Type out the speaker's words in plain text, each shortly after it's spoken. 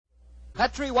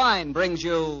Petri Wine brings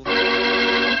you Basil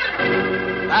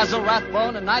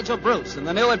Rathbone and Nigel Bruce in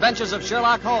the new adventures of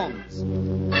Sherlock Holmes.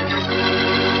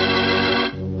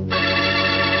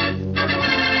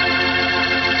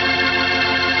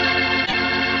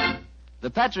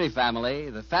 The Petri family,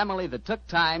 the family that took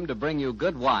time to bring you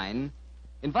good wine,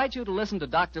 invite you to listen to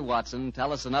Dr. Watson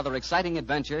tell us another exciting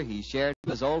adventure he shared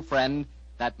with his old friend,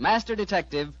 that master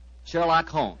detective, Sherlock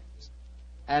Holmes.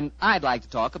 And I'd like to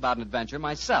talk about an adventure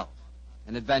myself,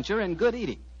 an adventure in good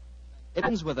eating. It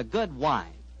ends with a good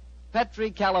wine, Petri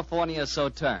California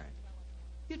Sauterne.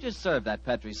 You just serve that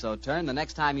Petri Sauterne the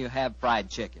next time you have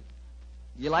fried chicken.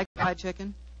 You like fried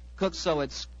chicken? Cooked so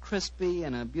it's crispy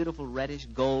and a beautiful reddish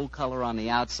gold color on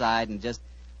the outside and just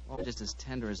as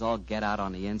tender as all get out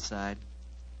on the inside.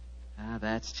 Ah,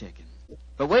 that's chicken.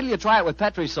 But wait till you try it with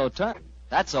Petri Sauterne.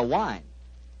 That's a wine.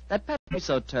 That Petri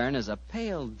Sauterne is a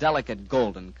pale, delicate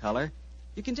golden color.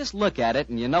 You can just look at it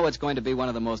and you know it's going to be one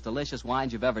of the most delicious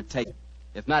wines you've ever tasted,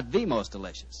 if not the most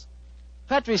delicious.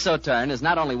 Petri Sauterne is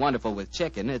not only wonderful with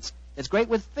chicken, it's great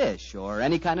with fish or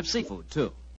any kind of seafood,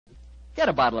 too. Get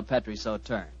a bottle of Petri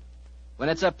Sauterne. When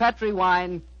it's a Petri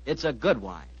wine, it's a good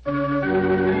wine.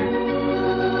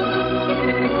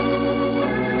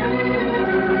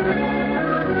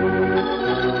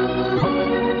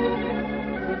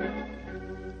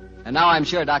 And now I'm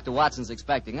sure Dr. Watson's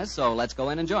expecting us, so let's go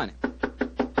in and join him.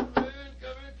 Come in.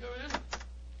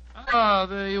 Ah,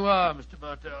 there you are, Mr.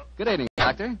 Bartell. Good evening,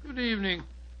 Doctor. Good evening.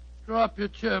 Draw up your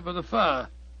chair by the fire.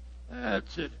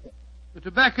 That's it. The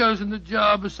tobacco's in the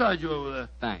jar beside you over there.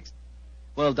 Thanks.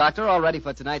 Well, Doctor, all ready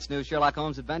for tonight's new Sherlock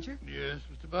Holmes adventure? Yes,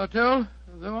 Mr. Bartell.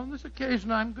 Though on this occasion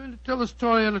I'm going to tell the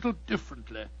story a little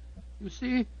differently. You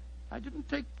see, I didn't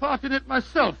take part in it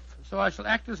myself, so I shall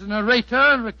act as a narrator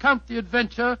and recount the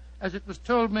adventure as it was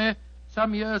told me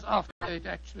some years after it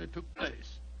actually took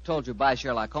place. Told you by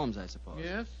Sherlock Holmes, I suppose.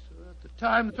 Yes. At the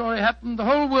time the story happened, the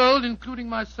whole world, including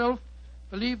myself,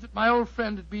 believed that my old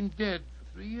friend had been dead for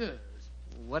 3 years.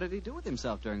 What did he do with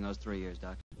himself during those 3 years,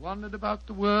 Doctor? Wandered about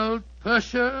the world,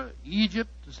 Persia, Egypt,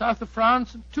 the south of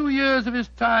France, and 2 years of his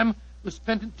time was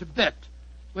spent in Tibet,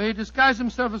 where he disguised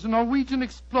himself as a Norwegian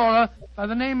explorer by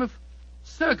the name of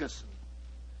Sergerson,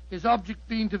 his object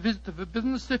being to visit the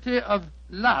forbidden city of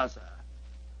Lhasa.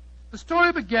 The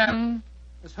story began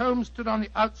as Holmes stood on the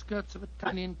outskirts of a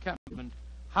tiny encampment,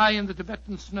 high in the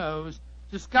Tibetan snows,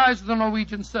 disguised as a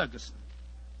Norwegian Sergerson.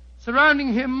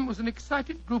 Surrounding him was an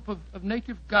excited group of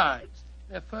native guides,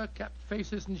 their fur-capped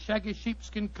faces and shaggy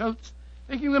sheepskin coats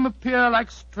making them appear like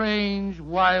strange,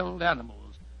 wild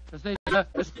animals as they were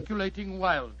gesticulating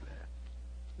wildly.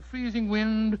 The freezing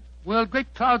wind whirled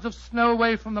great clouds of snow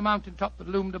away from the mountaintop that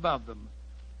loomed above them.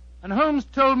 And Holmes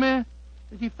told me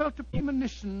that he felt a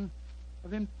premonition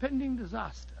of impending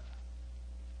disaster.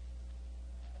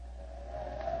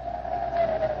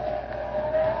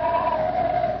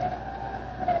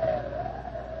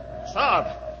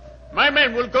 Sir, my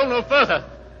men will go no further.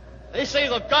 They say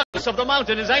the goddess of the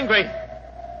mountain is angry.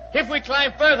 If we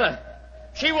climb further,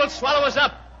 she will swallow us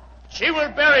up. She will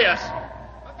bury us.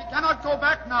 But we cannot go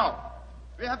back now.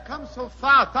 We have come so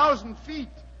far, 1,000 feet,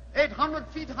 800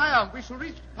 feet higher. We shall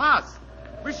reach the pass.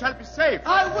 We shall be safe.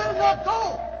 I will not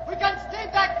go. We can stay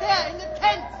back there in the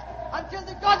tents until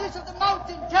the goddess of the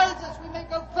mountain tells us we may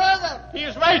go further. He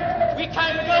is right. We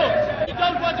can't go. We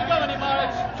don't want to go anymore.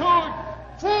 It's too...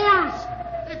 Fools!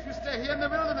 If you stay here in the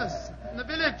wilderness, in the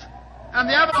village, and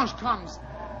the avalanche comes,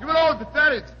 you will all be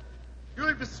buried. You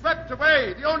will be swept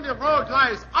away. The only road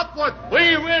lies upward.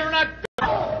 We will not go.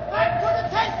 Back to the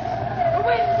tent. The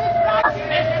wind is rising.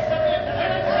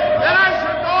 Then I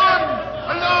shall go on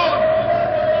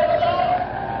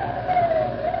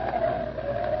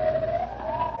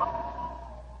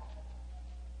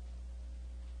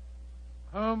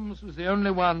alone. Holmes was the only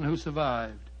one who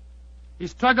survived. He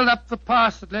struggled up the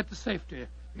pass that led to safety,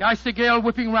 the icy gale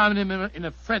whipping round him in a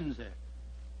frenzy.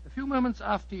 A few moments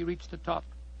after he reached the top,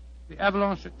 the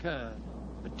avalanche occurred.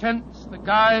 The tents, the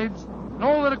guides, and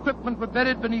all their equipment were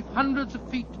buried beneath hundreds of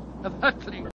feet of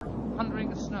hurtling,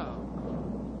 thundering snow.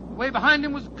 The way behind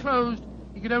him was closed.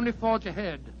 He could only forge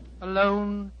ahead.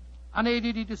 Alone,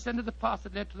 unaided, he descended the path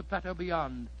that led to the plateau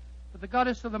beyond. But the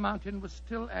goddess of the mountain was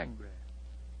still angry.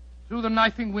 Through the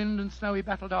knifing wind and snow he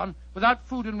battled on, without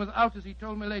food and without, as he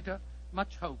told me later,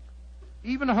 much hope.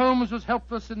 Even Holmes was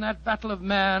helpless in that battle of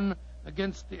man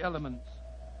against the elements.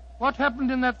 What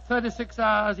happened in that 36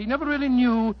 hours he never really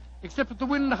knew, except that the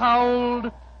wind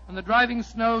howled and the driving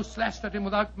snow slashed at him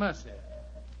without mercy.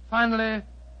 Finally,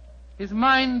 his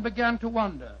mind began to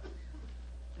wander,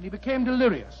 and he became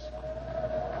delirious.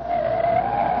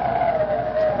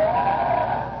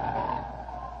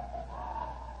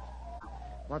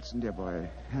 Watson, dear boy,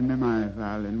 hand me my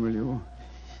violin, will you?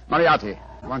 Moriarty,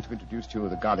 I want to introduce to you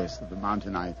the goddess of the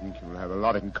mountain. I think you will have a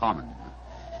lot in common.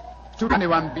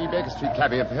 221B Baker Street,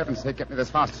 cabby. For heaven's sake, get me as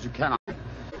fast as you can.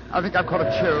 I think I've caught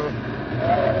a chill.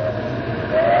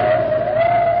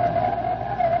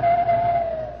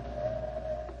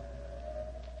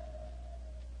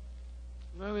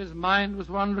 Though his mind was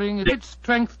wandering, its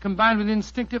strength combined with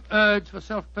instinctive urge for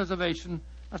self-preservation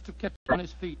must have kept him on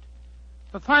his feet.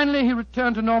 But finally he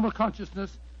returned to normal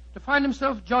consciousness to find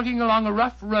himself jogging along a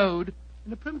rough road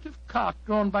in a primitive cart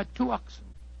drawn by 2 oxen.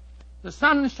 The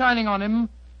sun shining on him,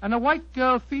 and a white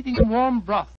girl feeding him warm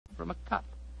broth from a cup.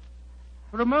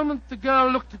 For a moment the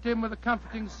girl looked at him with a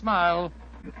comforting smile,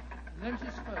 and then she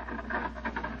spoke.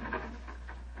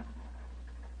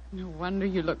 No wonder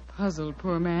you look puzzled,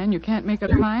 poor man. You can't make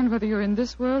up your mind whether you're in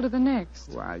this world or the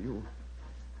next. Who are you?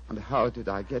 And how did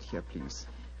I get here, please?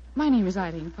 My name is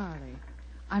Eileen Farley.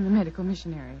 I'm a medical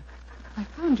missionary. I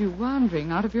found you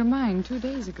wandering out of your mind 2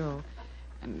 days ago,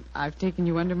 and I've taken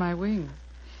you under my wing.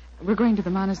 We're going to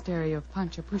the monastery of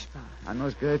Panchapushpa. I'm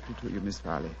most grateful to you, Miss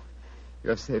Farley.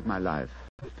 You have saved my life.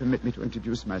 Permit me to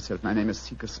introduce myself. My name is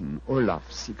Sigerson, Olaf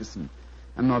Sigerson.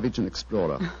 I'm a Norwegian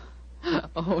explorer.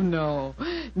 Oh, no.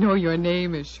 No, your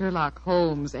name is Sherlock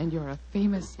Holmes, and you're a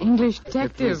famous English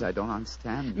detective. Please, I don't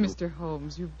understand you. Mr.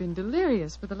 Holmes, you've been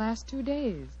delirious for the last 2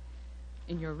 days.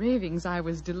 In your ravings, I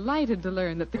was delighted to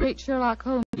learn that the great Sherlock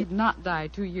Holmes did not die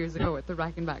 2 years ago at the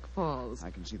Reichenbach Falls. I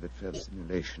can see that further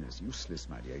simulation is useless,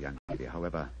 my dear young lady.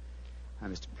 However, I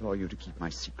must implore you to keep my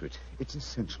secret. It's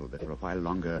essential that for a while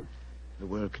longer the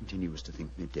world continues to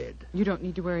think me dead. You don't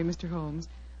need to worry, Mr. Holmes.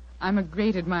 I'm a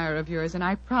great admirer of yours, and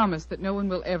I promise that no one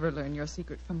will ever learn your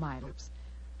secret from my lips.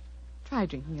 Try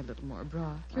drinking a little more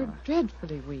broth. You're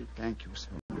dreadfully weak. Thank you so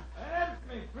much. Help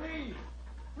me, please.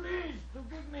 Please, to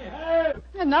give me help.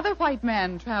 Another white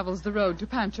man travels the road to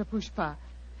Panchapushpa.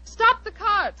 Stop the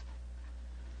cart!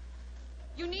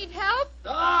 You need help?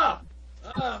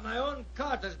 My own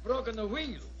cart has broken the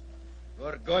wheel.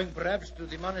 We're going perhaps to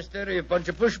the monastery of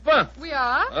Panchapushpa? We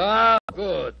are?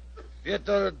 Good.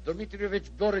 Fyodor Dmitrievich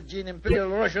Borodin, Imperial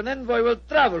Russian envoy, will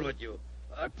travel with you.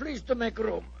 Please to make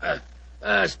room.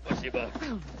 Спасибо.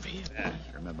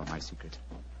 Remember my secret.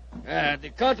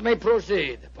 The cart may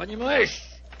proceed. Понимаешь?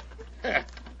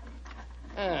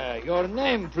 Your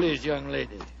name, please, young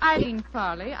lady. Eileen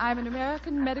Farley. I'm an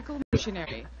American medical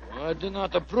missionary. I do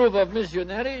not approve of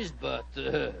missionaries, but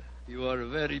you are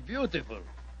very beautiful.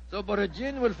 So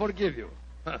Borodin will forgive you.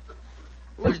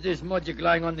 Who's this mujik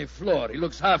lying on the floor? He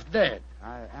looks half dead.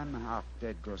 I am half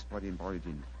dead, Господин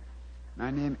Borodin.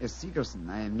 My name is Sigerson.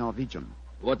 I am Norwegian.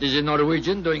 What is a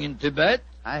Norwegian doing in Tibet?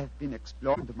 I have been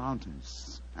exploring the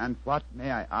mountains. And what, may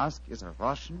I ask, is a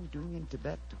Russian doing in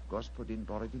Tibet, Господин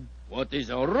Borodin? What is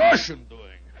a Russian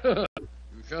doing?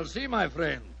 You shall see, my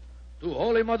friend. To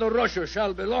Holy Mother Russia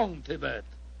shall belong Tibet.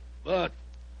 But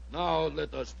now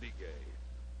let us be gay.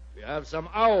 We have some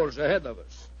hours ahead of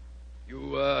us.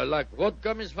 You like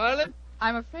vodka, Miss Farley?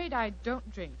 I'm afraid I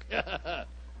don't drink.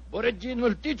 Borodin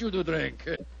will teach you to drink.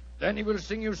 Then he will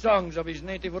sing you songs of his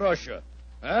native Russia.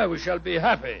 We shall be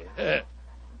happy.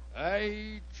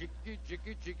 Ay, chiki,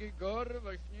 chiki, chiki, gor,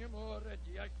 vashni, more,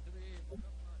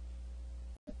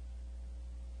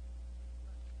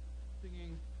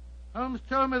 Singing. Holmes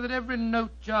told me that every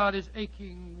note jarred his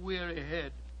aching, weary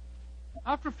head.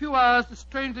 After a few hours, the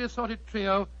strangely assorted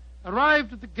trio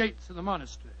arrived at the gates of the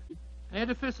monastery. An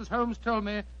edifice, as Holmes told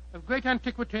me, of great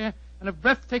antiquity and of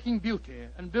breathtaking beauty,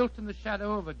 and built in the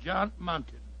shadow of a giant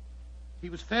mountain. He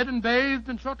was fed and bathed,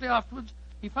 and shortly afterwards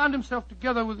he found himself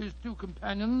together with his 2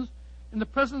 companions in the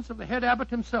presence of the head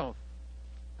abbot himself,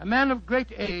 a man of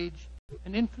great age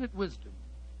and infinite wisdom.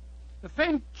 The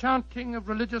faint chanting of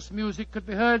religious music could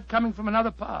be heard coming from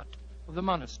another part of the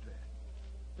monastery.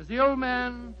 As the old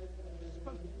man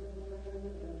spoke,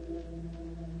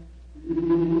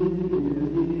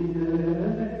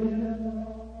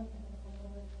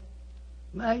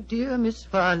 My dear Miss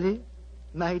Farley,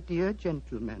 my dear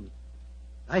gentlemen,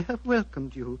 I have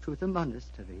welcomed you to the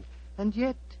monastery, and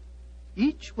yet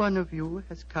each one of you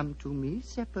has come to me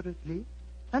separately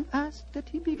and asked that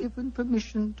he be given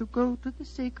permission to go to the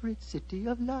sacred city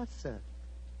of Lhasa.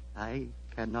 I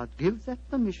cannot give that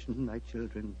permission, my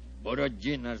children.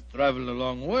 Borodin has traveled a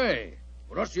long way.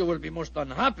 Russia will be most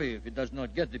unhappy if he does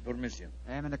not get the permission.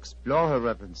 I am an explorer,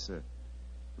 Reverend Sir.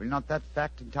 Will not that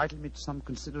fact entitle me to some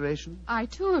consideration? I,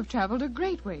 too, have traveled a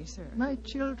great way, sir. My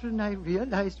children, I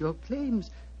realize your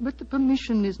claims, but the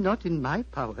permission is not in my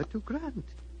power to grant.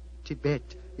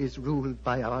 Tibet is ruled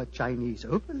by our Chinese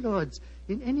overlords.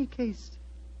 In any case,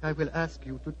 I will ask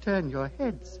you to turn your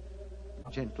heads.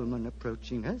 gentleman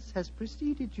approaching us has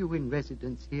preceded you in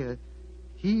residence here.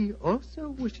 He also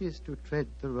wishes to tread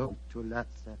the road to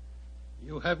Lhasa.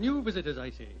 You have new visitors, I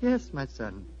see. Yes, my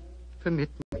son. Permit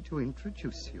me to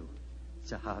introduce you.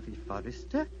 Sir Harvey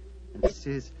Forrester, and this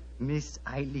is Miss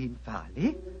Eileen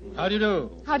Farley. How do you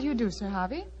do? How do you do, Sir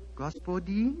Harvey?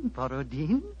 Gospodin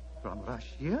Borodin from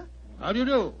Russia. How do you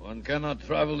do? One cannot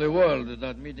travel the world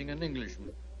without meeting an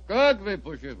Englishman. God we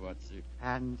push it, what's it?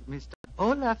 And Mr.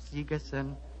 Olaf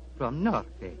Sigerson from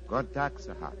Norway. God dag,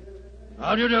 Sir Harvey.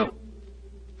 How do you do?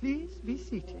 Please be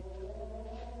seated.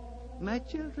 My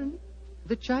children,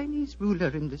 the Chinese ruler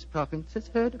in this province has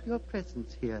heard of your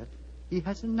presence here. He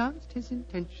has announced his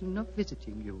intention of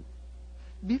visiting you.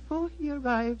 Before he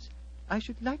arrives, I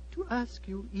should like to ask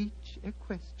you each a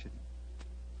question.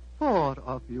 4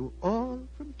 of you, all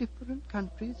from different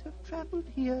countries, have traveled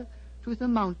here to the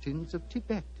mountains of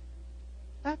Tibet.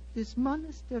 At this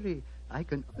monastery, I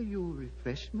can offer you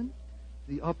refreshment,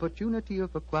 the opportunity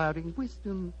of acquiring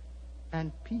wisdom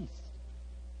and peace.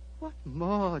 What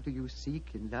more do you seek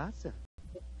in Lhasa?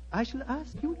 I shall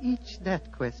ask you each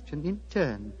that question in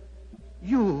turn.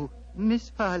 You, Miss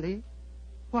Farley,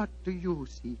 what do you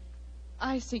seek?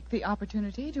 I seek the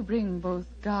opportunity to bring both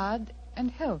God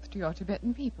and health to your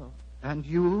Tibetan people. And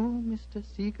you, Mr.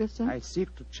 Sigerson? I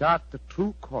seek to chart the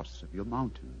true course of your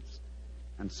mountains,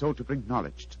 and so to bring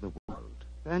knowledge to the world.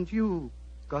 And you,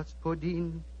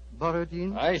 Gospodin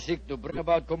Borodin? I seek to bring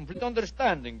about complete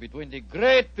understanding between the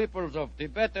great peoples of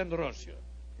Tibet and Russia.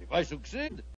 If I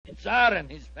succeed, the Tsar and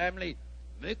his family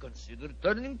may consider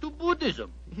turning to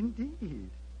Buddhism. Indeed.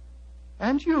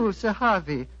 And you, Sir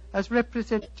Harvey, as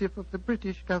representative of the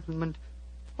British government,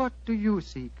 what do you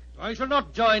seek? I shall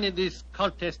not join in this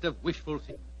contest of wishful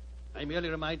thinking. I merely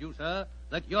remind you, sir,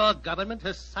 that your government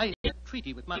has signed a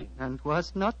treaty with mine. And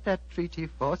was not that treaty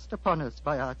forced upon us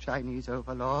by our Chinese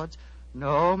overlords?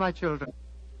 No, my children.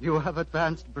 You have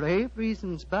advanced brave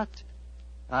reasons, but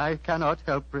I cannot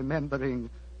help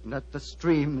remembering that the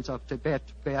streams of Tibet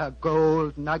bear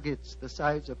gold nuggets the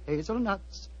size of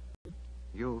hazelnuts.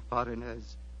 You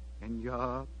foreigners, in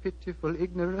your pitiful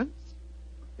ignorance,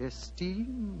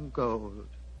 esteem gold.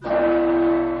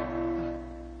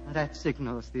 That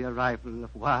signals the arrival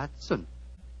of Watson,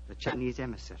 the Chinese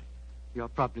emissary. Your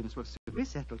problems will soon be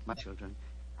settled, my children.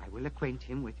 I will acquaint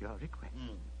him with your request.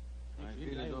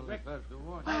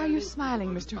 Why are you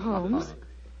smiling, Mr. Holmes?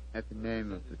 At the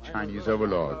name of the Chinese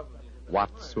overlord,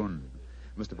 Watson.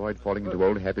 Must avoid falling into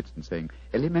old habits and saying,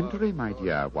 elementary, my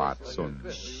dear Watson.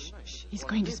 Shh. He's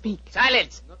going to speak.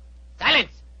 Silence!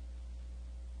 Silence!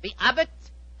 The Abbott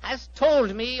has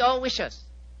told me your wishes.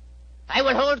 I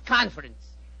will hold conference.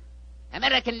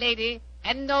 American lady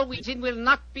and Norwegian will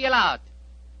not be allowed.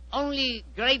 Only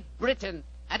Great Britain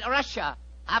and Russia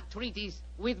have treaties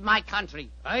with my country.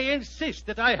 I insist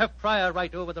that I have prior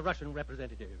right over the Russian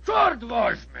representative. Short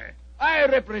wash me. I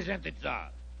represent the Tsar,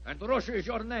 and Russia is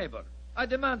your neighbor. I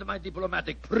demand my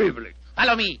diplomatic privilege.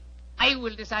 Follow me. I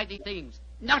will decide these things,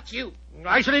 not you.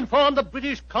 I shall inform the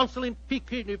British consul in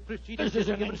Peking if proceedings... This is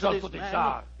an given insult this to the man.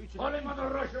 Tsar. Holy Mother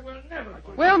Russia will never...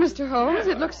 Well, Mr. Holmes,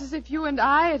 it looks as if you and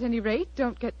I, at any rate,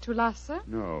 don't get to Lhasa.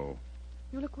 No,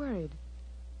 You look worried.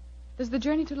 Does the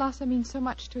journey to Lhasa mean so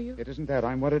much to you? it isn't that.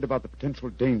 I'm worried about the potential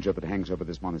danger that hangs over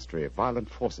this monastery. Violent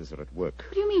forces are at work.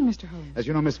 What do you mean, Mr. Holmes? As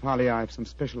you know, Miss Farley, I have some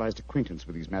specialized acquaintance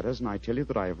with these matters, and I tell you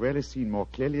that I have rarely seen more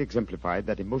clearly exemplified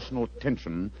that emotional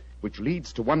tension which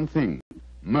leads to one thing,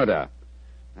 murder.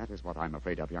 That is what I'm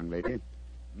afraid of, young lady.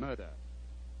 Murder.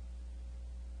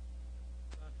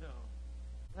 No,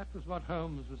 that was what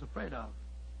Holmes was afraid of.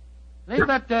 Late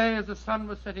that day, as the sun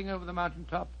was setting over the mountain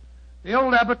top, the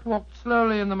old abbot walked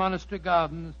slowly in the monastery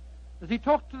gardens as he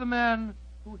talked to the man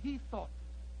who he thought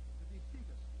to be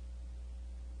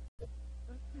Sigerson.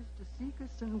 Mr.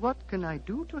 Sigerson, what can I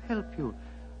do to help you?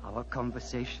 Our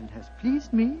conversation has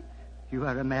pleased me. You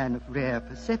are a man of rare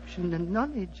perception and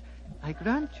knowledge. I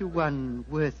grant you one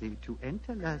worthy to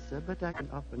enter Lhasa, but I can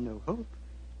offer no hope.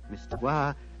 Mr.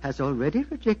 Wa has already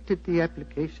rejected the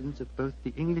applications of both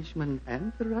the Englishman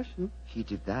and the Russian. He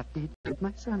did that? He did,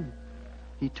 my son.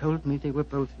 He told me they were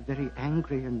both very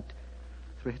angry and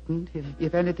threatened him.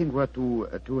 If anything were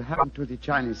to happen to the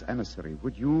Chinese emissary,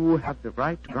 would you have the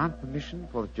right to grant permission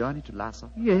for the journey to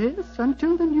Lhasa? Yes,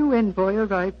 until the new envoy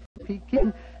arrived from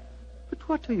Peking. But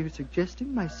what are you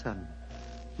suggesting, my son?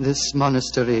 This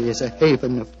monastery is a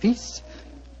haven of peace,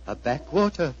 a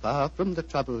backwater far from the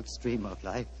troubled stream of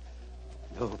life.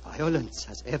 No violence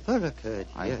has ever occurred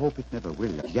here. I hope it never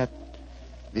will. Yet,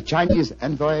 the Chinese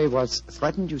envoy was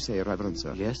threatened, you say, Reverend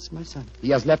Sir? Yes, my son. He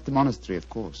has left the monastery, of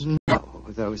course. No,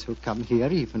 those who come here,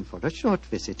 even for a short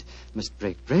visit, must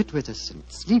break bread with us and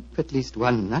sleep at least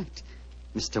one night.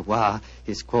 Mr. Wah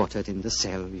is quartered in the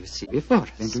cell you see before us.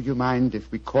 Then do you mind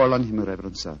if we call on him,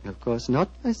 Reverend Sir? Of course not,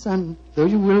 my son, though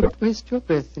you will not waste your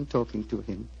breath in talking to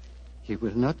him. He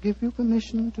will not give you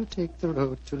permission to take the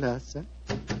road to Lhasa.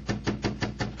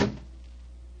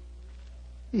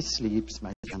 He sleeps,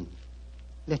 my son.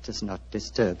 Let us not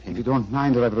disturb him. If you don't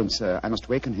mind, Reverend Sir, I must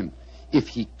waken him, if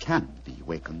he can be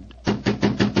wakened.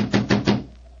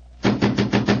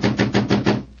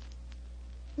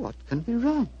 What can be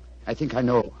wrong? I think I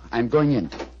know. I'm going in.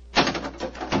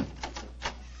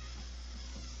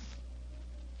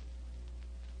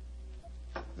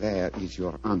 There is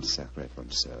your answer,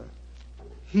 Reverend Sir.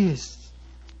 He is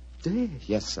dead.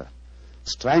 Yes, sir.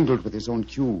 Strangled with his own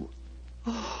cue.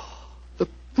 Oh, the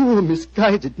poor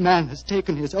misguided man has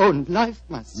taken his own life,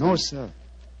 my son. No, sir.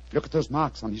 Look at those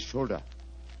marks on his shoulder.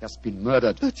 He has been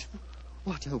murdered. But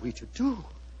what are we to do?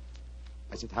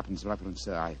 As it happens, Reverend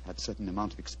Sir, I've had a certain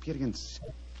amount of experience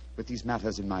with these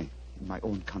matters in my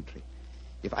own country.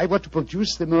 If I were to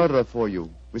produce the murderer for you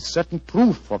with certain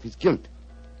proof of his guilt,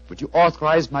 would you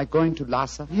authorize my going to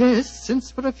Lhasa? Yes,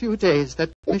 since for a few days that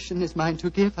permission is mine to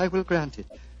give, I will grant it.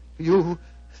 You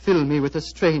fill me with a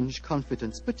strange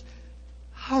confidence, but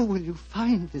how will you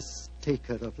find this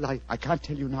taker of life? I can't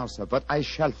tell you now, sir, but I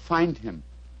shall find him.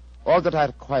 All that I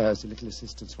require is a little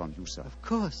assistance from you, sir. Of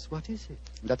course. What is it?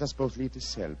 Let us both leave the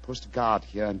cell, post a guard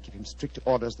here, and give him strict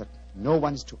orders that no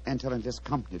one is to enter unless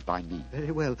accompanied by me.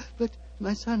 Very well. But,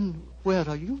 my son, where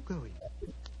are you going?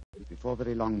 Before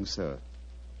very long, sir.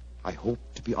 I hope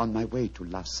to be on my way to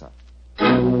Lhasa.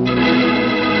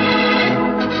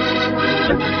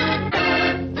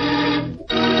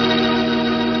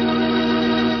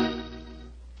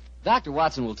 Dr.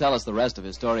 Watson will tell us the rest of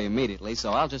his story immediately,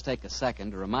 so I'll just take a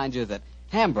second to remind you that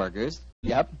hamburgers,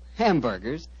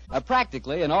 hamburgers, are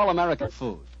practically an all-American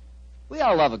food. We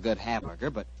all love a good hamburger,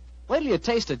 but wait till you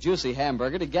taste a juicy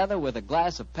hamburger together with a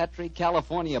glass of Petri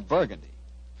California Burgundy.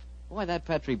 Boy, that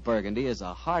Petri Burgundy is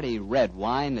a hearty red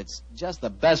wine that's just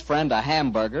the best friend a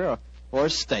hamburger or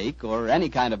steak or any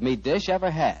kind of meat dish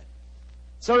ever had.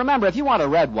 So remember, if you want a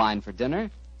red wine for dinner,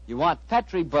 you want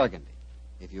Petri Burgundy.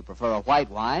 If you prefer a white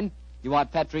wine, you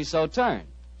want Petri Sauterne.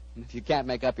 And if you can't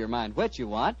make up your mind which you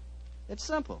want, it's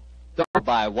simple. Don't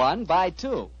buy one, buy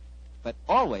two. But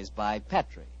always buy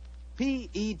Petri.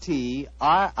 Petri.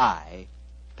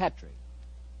 Petri.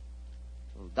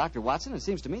 Well, Dr. Watson, it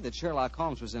seems to me that Sherlock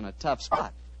Holmes was in a tough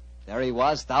spot. There he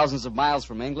was, thousands of miles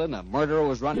from England. A murderer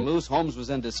was running loose. Holmes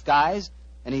was in disguise.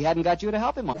 And he hadn't got you to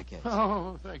help him on the case.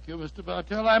 Oh, thank you, Mr.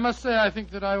 Bartell. I must say I think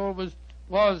that I always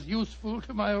was useful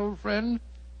to my old friend.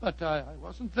 But I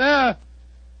wasn't there.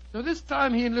 So this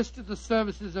time he enlisted the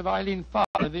services of Eileen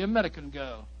Farley, the American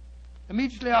girl.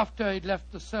 Immediately after he'd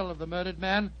left the cell of the murdered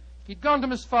man, he'd gone to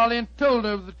Miss Farley and told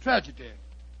her of the tragedy.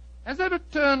 As they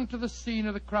returned to the scene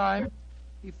of the crime,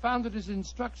 he found that his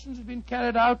instructions had been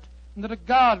carried out and that a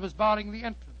guard was barring the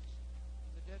entrance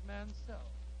to the dead man's cell.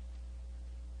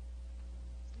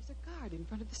 There's a guard in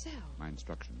front of the cell. My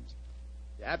instructions.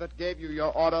 The Abbott gave you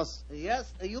your orders.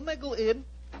 Yes, you may go in.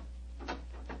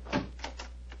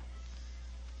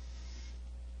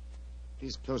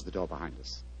 Please close the door behind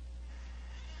us.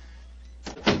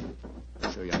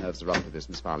 I'm sure your nerves are up to this,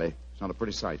 Miss Farley. It's not a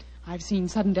pretty sight. I've seen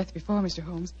sudden death before, Mr.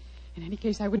 Holmes. In any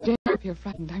case, I would dare appear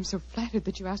frightened. I'm so flattered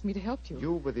that you asked me to help you.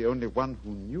 You were the only one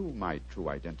who knew my true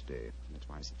identity. That's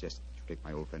why I suggested you take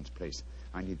my old friend's place.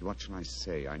 I needed, what shall I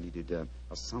say? I needed a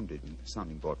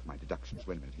sounding board for my deductions.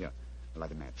 Wait a minute, here. I'll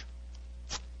light a match.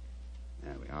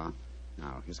 There we are.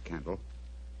 Now, here's a candle.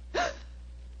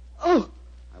 Oh!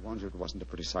 I warned you it wasn't a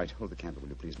pretty sight. Hold the candle, will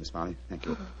you please, Miss Farley? Thank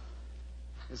you.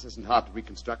 This isn't hard to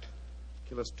reconstruct.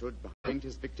 Killer stood behind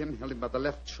his victim, held him by the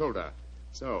left shoulder.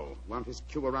 So, wound his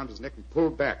cue around his neck and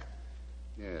pulled back.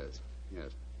 Yes.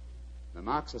 The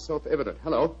marks are self-evident.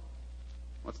 Hello?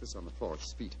 What's this on the floor at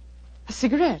his feet? A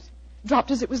cigarette.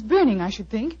 Dropped as it was burning, I should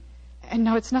think. And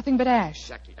now it's nothing but ash.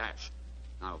 Exactly, ash.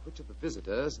 Now, which of the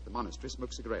visitors at the monastery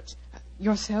smoke cigarettes?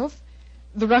 Yourself,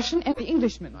 the Russian, and the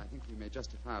Englishman. I think we may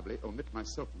justifiably omit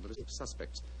myself from the list of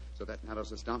suspects. So that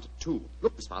narrows us down to two.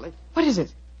 Look, Miss Farley. What is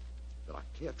it? There are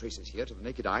clear traces here to the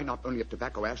naked eye, not only of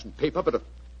tobacco ash and paper, but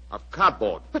of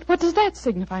cardboard. But what does that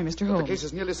signify, Mr. Holmes? The case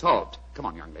is nearly solved. Come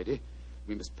on, young lady.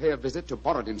 We must pay a visit to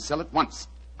Borodin's cell at once.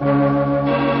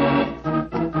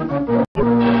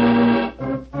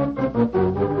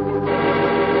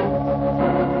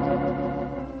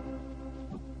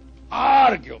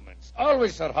 Arguments.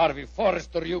 Always, Sir Harvey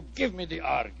Forrester, you give me the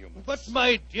argument. But,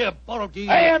 my dear Borodin...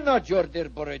 I am not your dear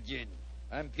Borodin.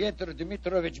 I'm Pyotr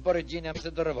Dmitrovich Borodin,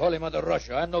 ambassador of Holy Mother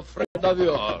Russia, and no friend of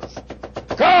yours.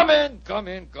 Come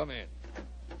in.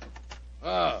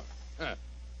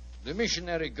 The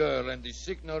missionary girl and the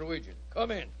sick Norwegian.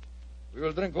 Come in. We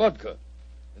will drink vodka,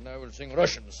 and I will sing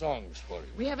Russian songs for you.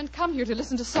 We haven't come here to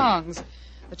listen to songs.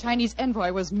 The Chinese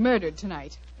envoy was murdered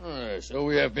tonight. So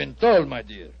we have been told, my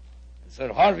dear.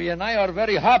 Sir Harvey and I are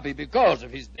very happy because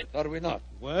of his death, are we not?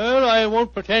 Well, I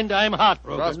won't pretend I'm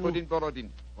heartbroken. Rasputin Borodin,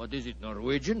 What is it,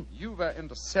 Norwegian? you were in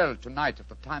the cell tonight at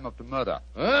the time of the murder.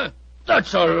 Huh?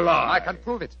 That's a lie. I can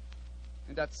prove it.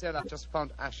 In that cell, I've just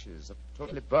found ashes of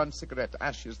totally burned cigarette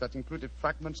ashes that included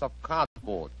fragments of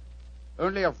cardboard.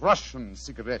 Only a Russian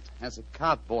cigarette has a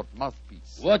cardboard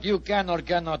mouthpiece. What you can or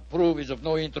cannot prove is of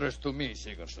no interest to me,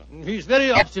 Sigerson. He's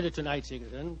very obstinate tonight,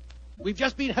 Sigerson. We've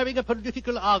just been having a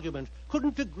political argument.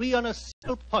 Couldn't agree on a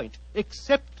single point,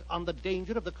 except on the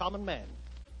danger of the common man.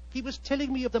 He was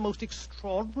telling me of the most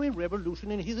extraordinary revolution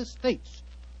in his estates.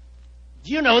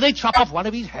 Do you know they chop off one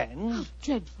of his hands?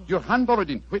 Dreadful. Your hand,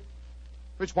 Borodin.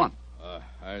 Which one?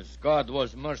 As God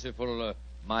was merciful,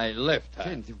 my left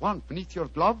hand. The one beneath your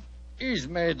glove? Is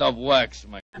made of wax,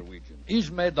 my Norwegian. Is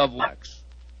made of wax.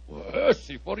 Well,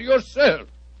 see for yourself.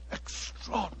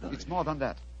 Extraordinary. It's more than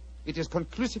that. It is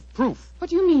conclusive proof.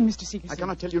 What do you mean, Mr. Sigerson? I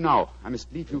cannot tell you now. I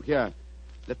must leave you here.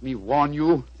 Let me warn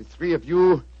you, the three of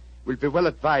you will be well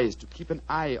advised to keep an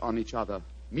eye on each other.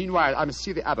 Meanwhile, I must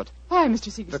see the abbot. Why,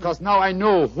 Mr. Sigerson? Because now I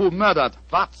know who murdered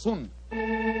Wat Sun.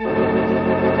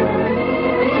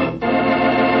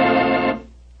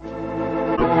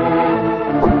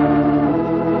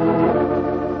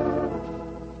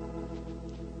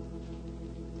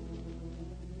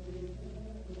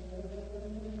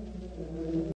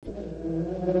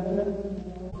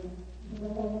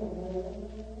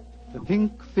 The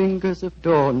pink fingers of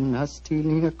dawn are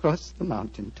stealing across the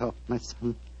mountaintop, my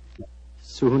son.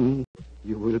 Soon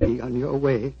you will be on your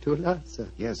way to Lhasa.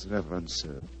 Yes, Reverend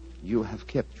Sir. You have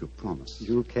kept your promise.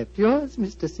 You kept yours,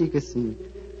 Mr. Sigerson.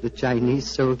 The Chinese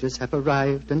soldiers have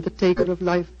arrived, and the taker of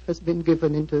life has been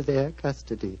given into their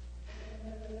custody.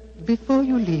 Before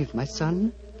you leave, my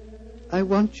son, I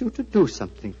want you to do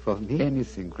something for me.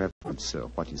 Anything, Reverend Sir.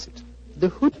 What is it? The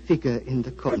hood figure in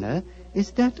the corner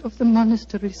is that of the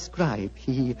monastery scribe.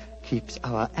 He keeps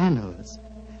our annals.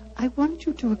 I want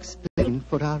you to explain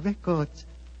for our records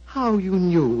how you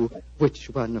knew which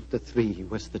one of the three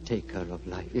was the taker of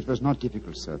life. It was not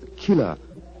difficult, sir. The killer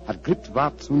had gripped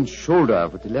Wat Sun's shoulder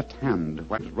with the left hand,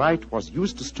 while the right was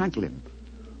used to strangle him.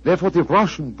 Therefore, the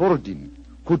Russian Borodin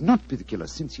could not be the killer,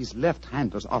 since his left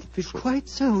hand was artificial. Quite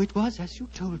so. It was, as you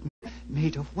told me,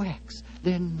 made of wax.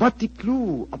 Then... But the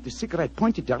clue of the cigarette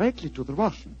pointed directly to the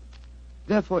Russian.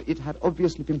 Therefore, it had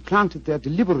obviously been planted there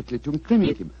deliberately to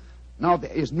incriminate him. Now,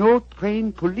 there is no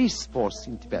trained police force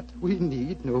in Tibet. We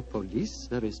need no police.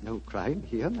 There is no crime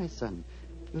here, my son.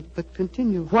 But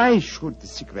continue. Why should the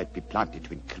cigarette be planted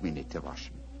to incriminate the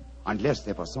Russian? Unless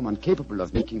there was someone capable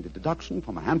of making the deduction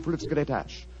from a handful of cigarette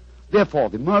ash. Therefore,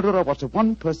 the murderer was the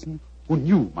one person who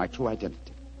knew my true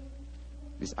identity.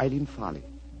 Miss Eileen Farley,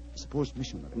 a supposed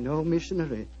missionary. No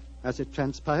missionary. As it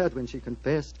transpired when she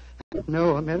confessed,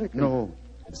 no American. No,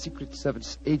 a Secret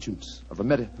Service agent of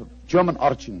German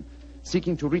origin,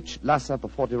 seeking to reach Lhasa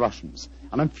before the Russians,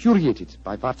 and infuriated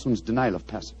by Wat Sun's denial of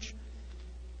passage.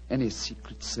 Any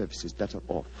Secret Service is better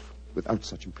off without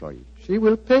such employee. She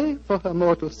will pay for her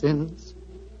mortal sins.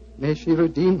 May she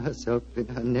redeem herself in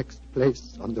her next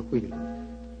place on the wheel.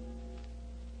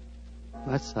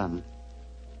 My son.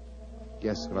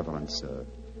 Yes, Reverend Sir.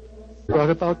 You are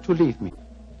about to leave me,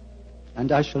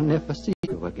 and I shall never see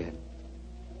you again.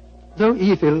 Though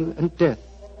evil and death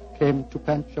came to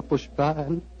Panchapushpa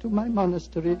and to my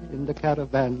monastery in the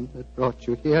caravan that brought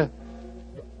you here,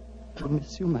 I shall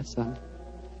miss you, my son.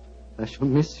 I shall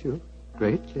miss you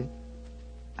greatly.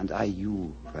 And I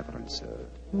you, Reverend Sir.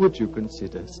 Would you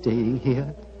consider staying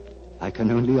here? I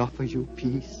can only offer you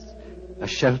peace, a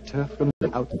shelter from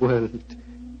the outworld,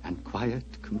 and quiet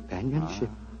companionship.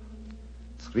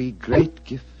 Three great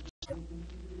gifts.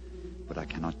 But I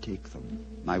cannot take them.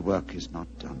 My work is not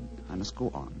done. I must go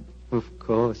on. Of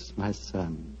course, my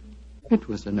son. It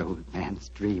was an old man's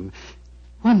dream.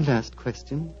 One last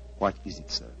question. What is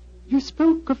it, sir? You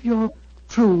spoke of your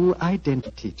true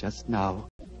identity just now.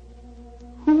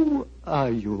 Who are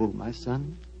you, my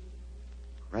son?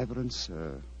 Reverend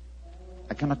Sir,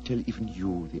 I cannot tell even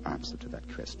you the answer to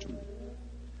that question.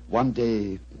 One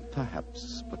day,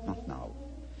 perhaps, but not now.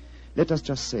 Let us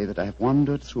just say that I have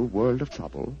wandered through a world of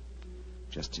trouble,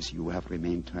 just as you have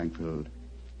remained tranquil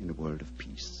in a world of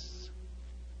peace.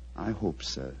 I hope,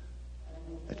 sir,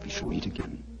 that we shall meet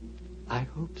again. I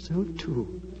hope so,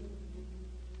 too.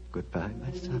 Goodbye,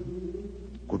 my son.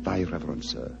 Goodbye, Reverend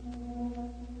Sir.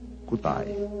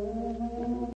 Goodbye.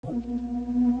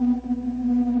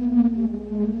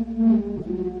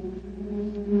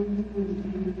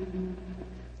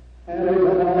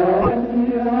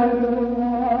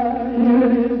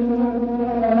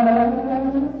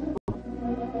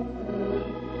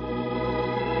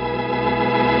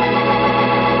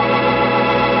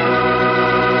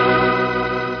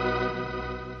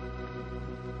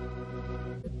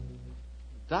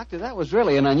 Doctor, that was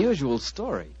really an unusual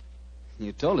story.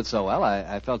 You told it so well,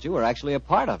 I felt you were actually a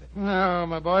part of it. No,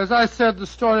 my boy, as I said, the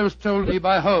story was told me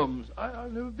by Holmes.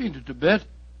 I've never been to Tibet.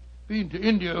 Been to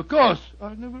India, of course.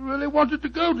 I never really wanted to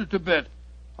go to Tibet.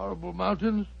 Horrible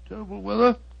mountains, terrible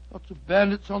weather, lots of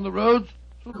bandits on the roads.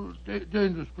 Sort of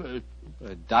dangerous place.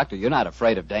 Doctor, you're not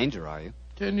afraid of danger, are you?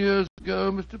 10 years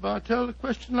ago, Mr. Bartell, a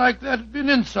question like that would be an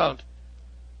insult.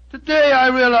 Today I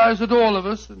realize that all of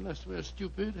us, unless we're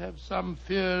stupid, have some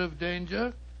fear of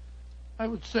danger. I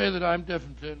would say that I'm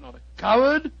definitely not a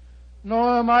coward,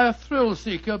 nor am I a thrill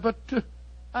seeker, but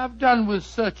I've done with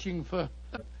searching for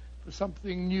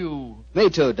something new. Me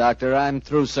too, Doctor. I'm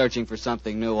through searching for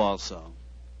something new also.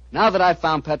 Now that I've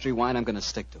found Petri wine, I'm going to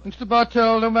stick to it. Mr.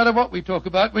 Bartell, no matter what we talk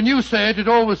about, when you say it, it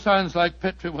always sounds like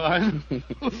Petri wine.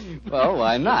 Well,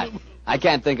 why not? I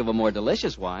can't think of a more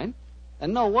delicious wine.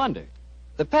 And no wonder.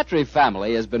 The Petri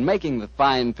family has been making the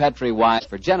fine Petri wine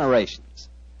for generations.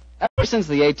 Ever since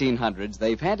the 1800s,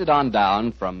 they've handed on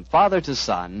down from father to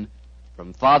son,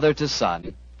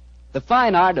 the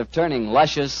fine art of turning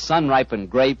luscious, sun-ripened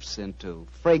grapes into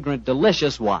fragrant,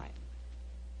 delicious wine.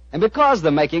 And because the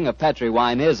making of Petri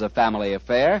wine is a family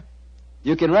affair,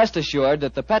 you can rest assured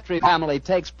that the Petri family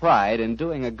takes pride in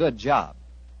doing a good job.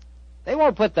 They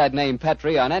won't put that name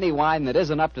Petri on any wine that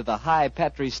isn't up to the high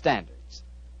Petri standards.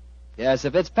 Yes,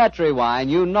 if it's Petri wine,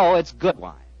 you know it's good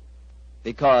wine.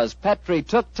 Because Petri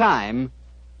took time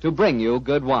to bring you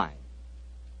good wine.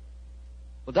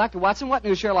 Well, Dr. Watson, what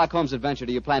new Sherlock Holmes adventure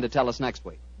do you plan to tell us next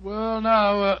week? Well,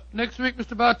 now, next week,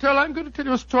 Mr. Bartell, I'm going to tell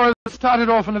you a story that started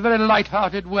off in a very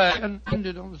light-hearted way and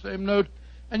ended on the same note.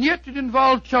 And yet it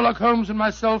involved Sherlock Holmes and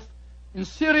myself in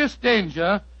serious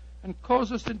danger and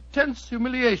caused us intense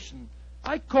humiliation.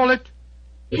 I call it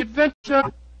The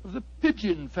Adventure of the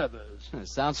Pigeon Feathers.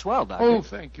 Sounds swell, Doctor. Oh,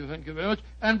 thank you very much.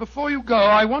 And before you go,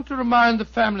 I want to remind the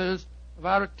families of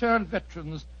our returned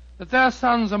veterans that their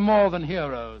sons are more than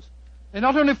heroes. They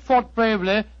not only fought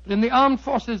bravely, but in the armed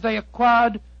forces they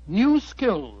acquired new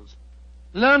skills,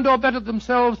 learned or bettered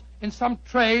themselves in some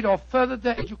trade or furthered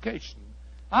their education.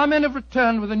 Our men have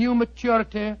returned with a new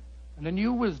maturity and a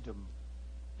new wisdom.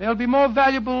 They'll be more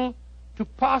valuable to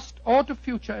past or to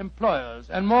future employers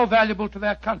and more valuable to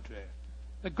their country.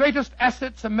 The greatest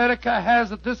assets America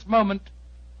has at this moment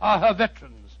are her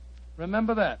veterans.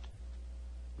 Remember that.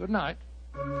 Good night.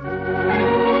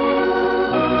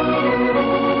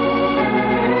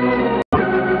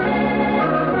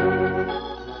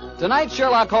 Tonight's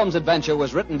Sherlock Holmes adventure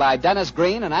was written by Dennis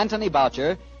Green and Anthony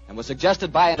Boucher and was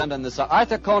suggested by and in the Sir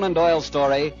Arthur Conan Doyle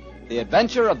story, The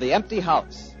Adventure of the Empty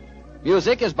House.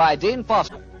 Music is by Dean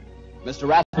Foster. Mr.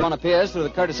 Rathbone appears through the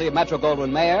courtesy of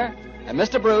Metro-Goldwyn-Mayer, and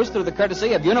Mr. Bruce through the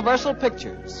courtesy of Universal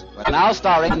Pictures, but now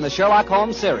starring in the Sherlock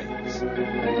Holmes series.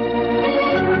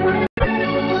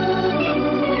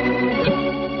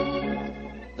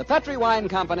 The Petri Wine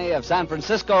Company of San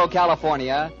Francisco,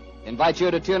 California, invites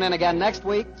you to tune in again next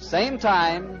week, same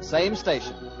time, same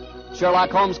station.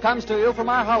 Sherlock Holmes comes to you from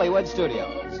our Hollywood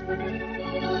studios.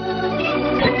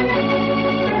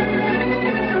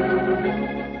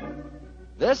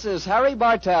 This is Harry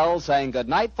Bartell saying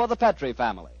goodnight for the Petri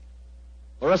family.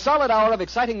 For a solid hour of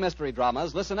exciting mystery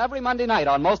dramas, listen every Monday night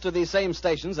on most of these same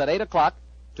stations at 8 o'clock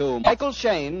to Michael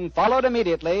Shayne, followed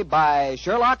immediately by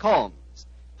Sherlock Holmes.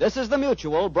 This is the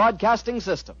Mutual Broadcasting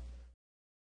System.